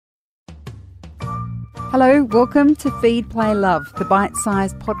Hello, welcome to Feed, Play, Love, the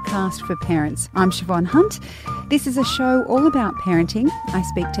bite-sized podcast for parents. I'm Siobhan Hunt. This is a show all about parenting. I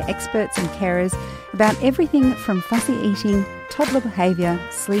speak to experts and carers about everything from fussy eating, toddler behaviour,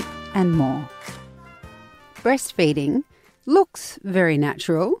 sleep and more. Breastfeeding looks very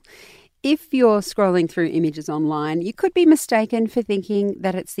natural. If you're scrolling through images online, you could be mistaken for thinking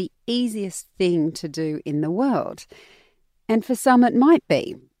that it's the easiest thing to do in the world. And for some it might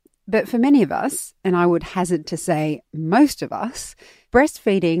be. But for many of us, and I would hazard to say most of us,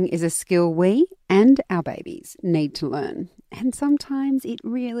 breastfeeding is a skill we and our babies need to learn. And sometimes it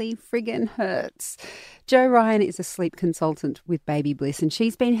really friggin' hurts. Jo Ryan is a sleep consultant with Baby Bliss, and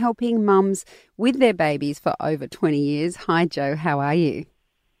she's been helping mums with their babies for over 20 years. Hi, Jo, how are you?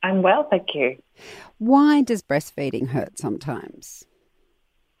 I'm well, thank you. Why does breastfeeding hurt sometimes?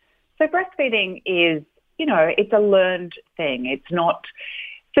 So breastfeeding is, it's a learned thing. It's not...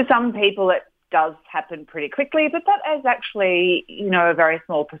 For some people, it does happen pretty quickly, but that is actually, a very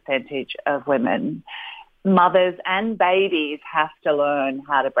small percentage of women. Mothers and babies have to learn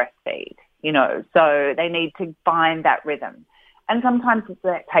how to breastfeed, so they need to find that rhythm. And sometimes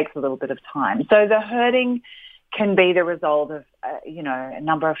it takes a little bit of time. So the hurting can be the result of, a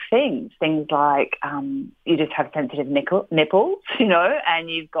number of things. Things like you just have sensitive nipples,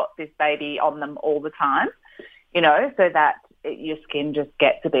 and you've got this baby on them all the time, so that your skin just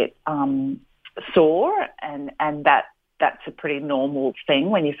gets a bit sore, and that's a pretty normal thing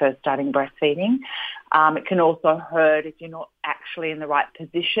when you're first starting breastfeeding. It can also hurt if you're not actually in the right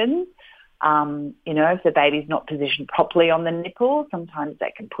position. If the baby's not positioned properly on the nipple, sometimes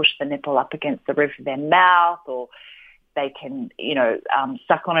they can push the nipple up against the roof of their mouth, or they can,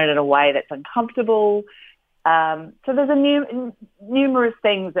 suck on it in a way that's uncomfortable. So there's numerous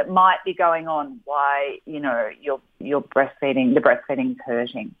things that might be going on why, your breastfeeding, the breastfeeding's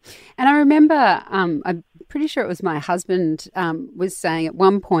hurting. And I remember, I'm pretty sure it was my husband was saying at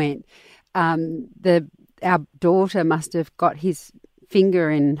one point, our daughter must have got his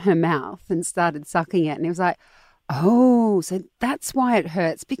finger in her mouth and started sucking it. And he was like, oh, so that's why it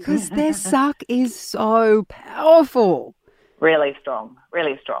hurts, because their suck is so powerful. Really strong,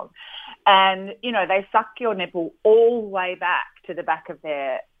 really strong. And, they suck your nipple all the way back to the back of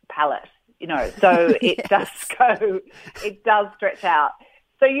their palate, so it does stretch out.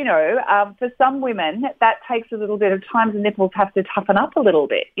 So, for some women, that takes a little bit of time. The nipples have to toughen up a little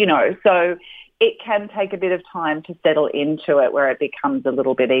bit, so it can take a bit of time to settle into it where it becomes a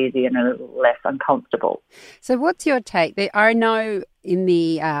little bit easier and a little less uncomfortable. So what's your take? I know in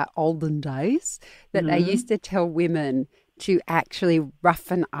the olden days that they used to tell women to actually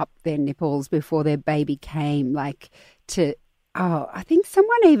roughen up their nipples before their baby came, I think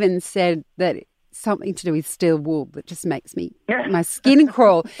someone even said that it's something to do with steel wool that just makes my skin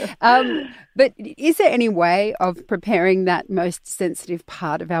crawl. But is there any way of preparing that most sensitive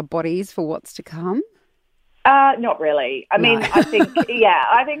part of our bodies for what's to come? Not really. I mean, I think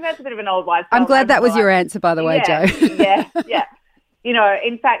that's a bit of an old wives' tale. I'm glad that was your answer, by the way, Jo. Yeah.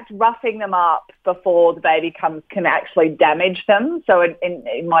 In fact, roughing them up before the baby comes can actually damage them. So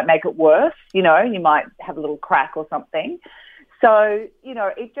it might make it worse. You might have a little crack or something. So,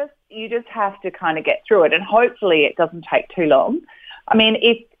 you just have to kind of get through it, and hopefully it doesn't take too long. I mean,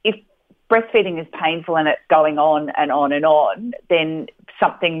 if breastfeeding is painful and it's going on and on and on, then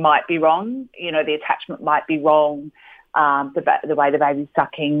something might be wrong. The attachment might be wrong. The way the baby's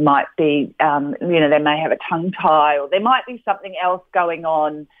sucking might be, they may have a tongue tie, or there might be something else going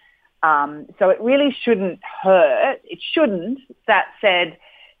on. So it really shouldn't hurt. It shouldn't. That said,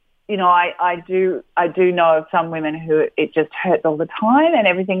 I do know of some women who it just hurts all the time and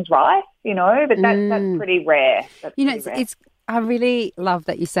everything's right, but that's pretty rare. I really love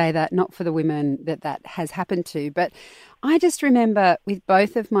that you say that, not for the women that has happened to, but I just remember with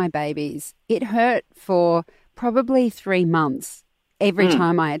both of my babies, it hurt for probably 3 months every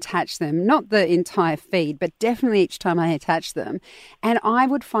time I attached them, not the entire feed, but definitely each time I attached them. And I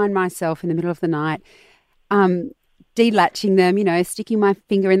would find myself in the middle of the night delatching them, sticking my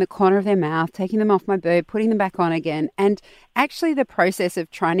finger in the corner of their mouth, taking them off my boob, putting them back on again. And actually the process of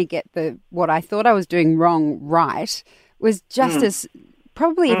trying to get what I thought I was doing wrong right was just as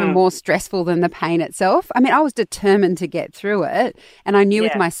probably even more stressful than the pain itself. I mean, I was determined to get through it, and I knew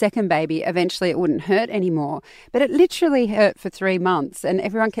with my second baby eventually it wouldn't hurt anymore. But it literally hurt for 3 months, and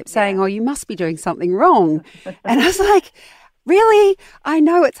everyone kept saying, oh, you must be doing something wrong. And I was like, really? I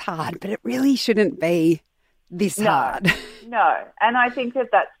know it's hard, but it really shouldn't be this hard. No, and I think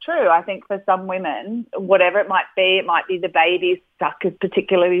that's true. I think for some women, whatever it might be the baby's suck is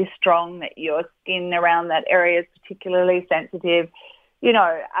particularly strong, that your skin around that area is particularly sensitive.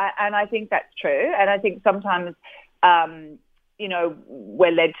 And I think that's true. And I think sometimes,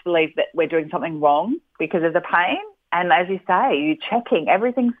 we're led to believe that we're doing something wrong because of the pain. And as you say, you're checking,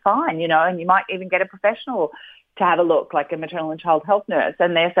 everything's fine, and you might even get a professional to have a look, like a maternal and child health nurse,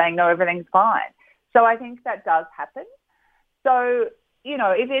 and they're saying, no, everything's fine. So I think that does happen. So,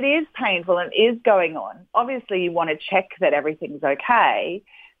 if it is painful and is going on, obviously you want to check that everything's okay.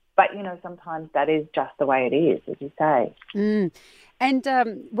 But, sometimes that is just the way it is, as you say. Mm. And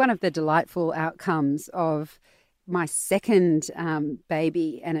one of the delightful outcomes of my second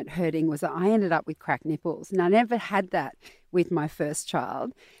baby and it hurting was that I ended up with cracked nipples. And I never had that with my first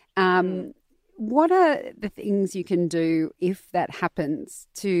child. What are the things you can do if that happens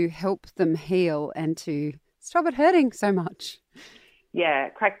to help them heal and to stop it hurting so much? Yeah,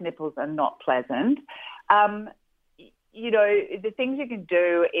 cracked nipples are not pleasant. The things you can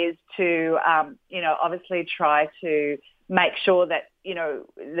do is to, obviously try to make sure that,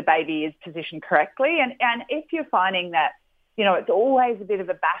 the baby is positioned correctly. And if you're finding that, it's always a bit of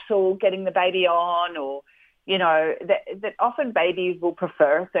a battle getting the baby on or, that often babies will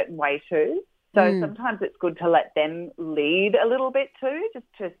prefer a certain way too. So sometimes it's good to let them lead a little bit too, just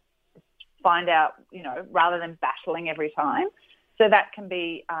to find out, rather than battling every time. So that can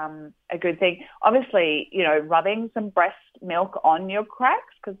be a good thing. Obviously, rubbing some breast milk on your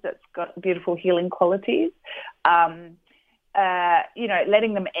cracks because that's got beautiful healing qualities.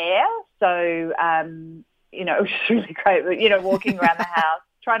 Letting them air. So, which is really great. Walking around the house.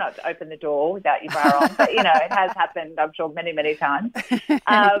 Try not to open the door without your bra on. But, it has happened, I'm sure, many, many times.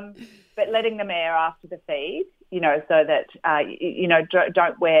 But letting them air after the feed, so that,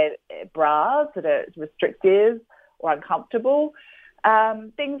 don't wear bras that are restrictive or uncomfortable.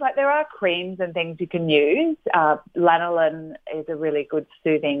 Things like there are creams and things you can use. Lanolin is a really good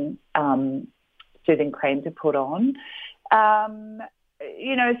soothing cream to put on.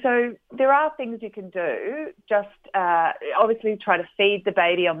 So there are things you can do. Just obviously try to feed the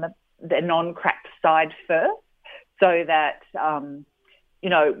baby on the non-cracked side first so that,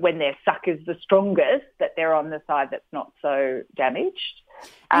 when their suck is the strongest, that they're on the side that's not so damaged.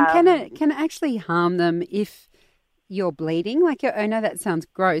 And can it actually harm them if you're bleeding? Like, I know that sounds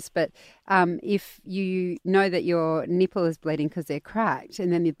gross, but if you know that your nipple is bleeding because they're cracked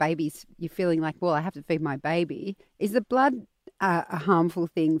and then you're feeling like, well, I have to feed my baby, is the blood a harmful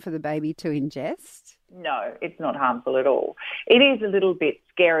thing for the baby to ingest? No, it's not harmful at all. It is a little bit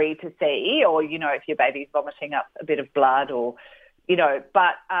scary to see, or, if your baby's vomiting up a bit of blood or,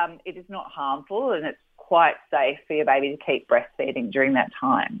 but it is not harmful and it's quite safe for your baby to keep breastfeeding during that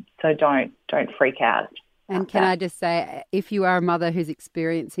time. So don't freak out. And can I just say, if you are a mother who's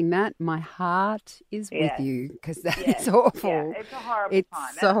experiencing that, my heart is with you because that is awful. Yeah, it's a horrible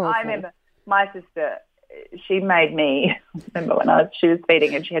time. So awful. I remember my sister, she made me, remember when she was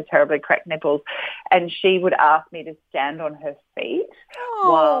feeding and she had terribly cracked nipples, and she would ask me to stand on her feet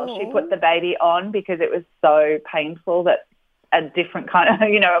while she put the baby on because it was so painful that a different kind of, a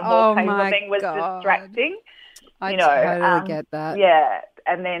more painful thing was distracting. I totally get that. Yeah.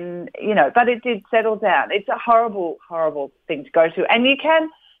 And then, but it did settle down. It's a horrible, horrible thing to go to. And you can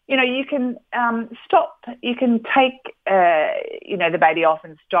stop, you can take, the baby off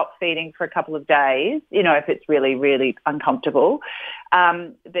and stop feeding for a couple of days, if it's really, really uncomfortable.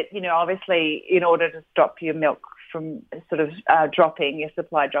 But, obviously, in order to stop your milk from sort of dropping, your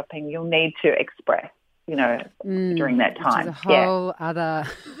supply dropping, you'll need to express, during that time. Which is a whole other...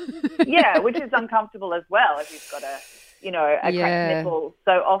 yeah, which is uncomfortable as well if you've got a cracked nipple.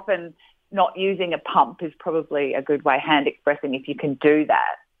 So often not using a pump is probably a good way. Hand expressing, if you can do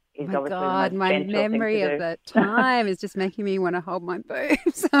that, is my obviously God, the most gentle memory thing to of do. that time is just making me want to hold my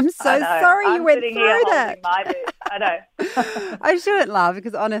boobs. I'm so sorry you went through that. My boobs. I know. I shouldn't laugh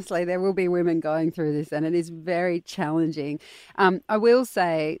because honestly, there will be women going through this, and it is very challenging. I will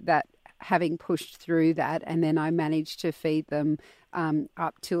say that having pushed through that, and then I managed to feed them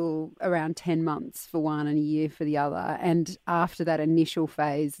up till around 10 months for one and a year for the other. And after that initial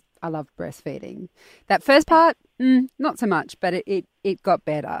phase, I loved breastfeeding. That first part, not so much, but it got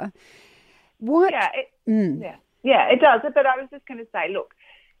better. What? Yeah, it does. But I was just going to say, look,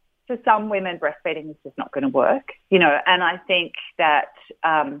 for some women, breastfeeding is just not going to work, and I think that,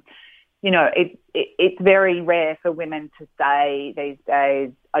 it's very rare for women to say these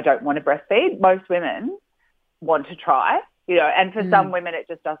days, I don't want to breastfeed. Most women want to try, and for some women it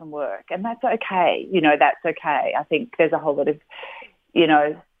just doesn't work. And that's okay. That's okay. I think there's a whole lot of,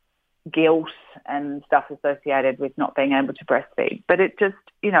 guilt and stuff associated with not being able to breastfeed. But it just,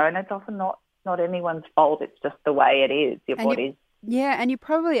 and it's often not anyone's fault. It's just the way it is, your body's. And you're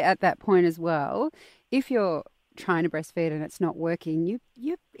probably at that point as well, if you're trying to breastfeed and it's not working,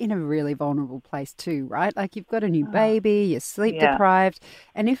 you're in a really vulnerable place too, right? Like you've got a new baby, you're sleep deprived,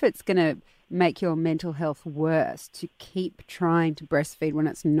 and if it's going to make your mental health worse to keep trying to breastfeed when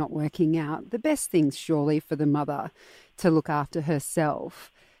it's not working out, the best thing's surely for the mother to look after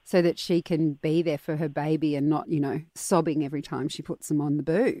herself so that she can be there for her baby and not, sobbing every time she puts them on the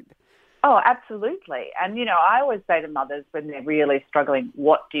boob. Oh, absolutely. And, I always say to mothers when they're really struggling,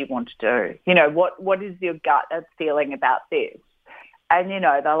 what do you want to do? What is your gut feeling about this? And,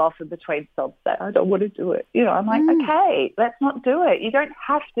 they'll often between sobs say, I don't want to do it. I'm like, okay, let's not do it. You don't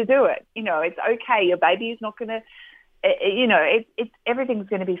have to do it. It's okay. Your baby is not going to, everything's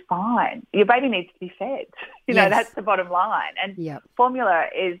going to be fine. Your baby needs to be fed. That's the bottom line. And formula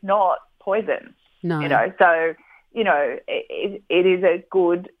is not poison. No. So, it is a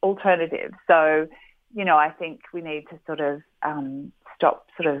good alternative. So, I think we need to sort of stop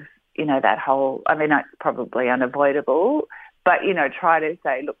sort of, that whole, I mean, it's probably unavoidable, but, try to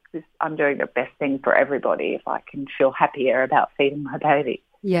say, look, I'm doing the best thing for everybody if I can feel happier about feeding my baby.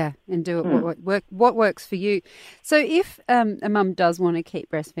 Yeah, and do it what works for you. So if a mum does want to keep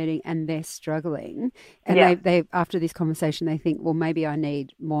breastfeeding and they're struggling and they after this conversation they think, well, maybe I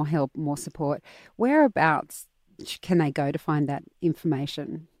need more help, more support, whereabouts can they go to find that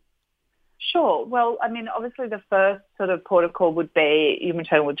information? Sure. Well, I mean, obviously the first sort of port of call would be your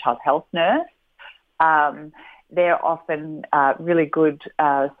maternal and child health nurse. They're often really good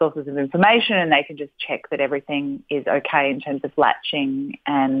sources of information, and they can just check that everything is okay in terms of latching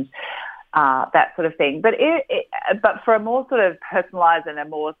and that sort of thing. But but for a more sort of personalised and a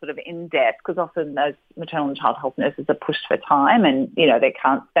more sort of in-depth, because often those maternal and child health nurses are pushed for time and, they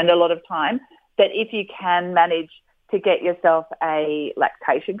can't spend a lot of time, that if you can manage to get yourself a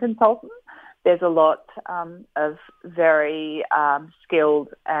lactation consultant, there's a lot of very skilled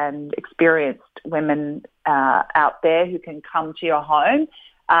and experienced women out there who can come to your home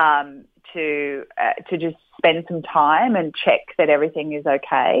to just spend some time and check that everything is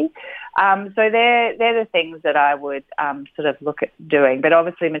okay. So they're the things that I would sort of look at doing. But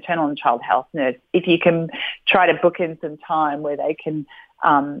obviously maternal and child health nurse, if you can try to book in some time where they can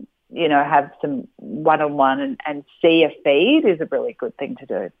have some one-on-one and see a feed is a really good thing to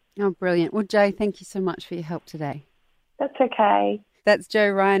do. Oh, brilliant. Well, Jo, thank you so much for your help today. That's okay. That's Jo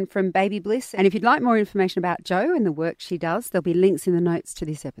Ryan from Baby Bliss. And if you'd like more information about Jo and the work she does, there'll be links in the notes to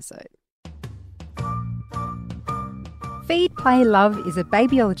this episode. Feed, Play, Love is a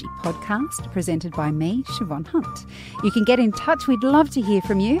babyology podcast presented by me, Siobhan Hunt. You can get in touch. We'd love to hear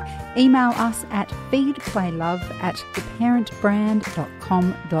from you. Email us at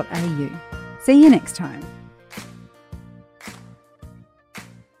feedplaylove@theparentbrand.com.au. See you next time.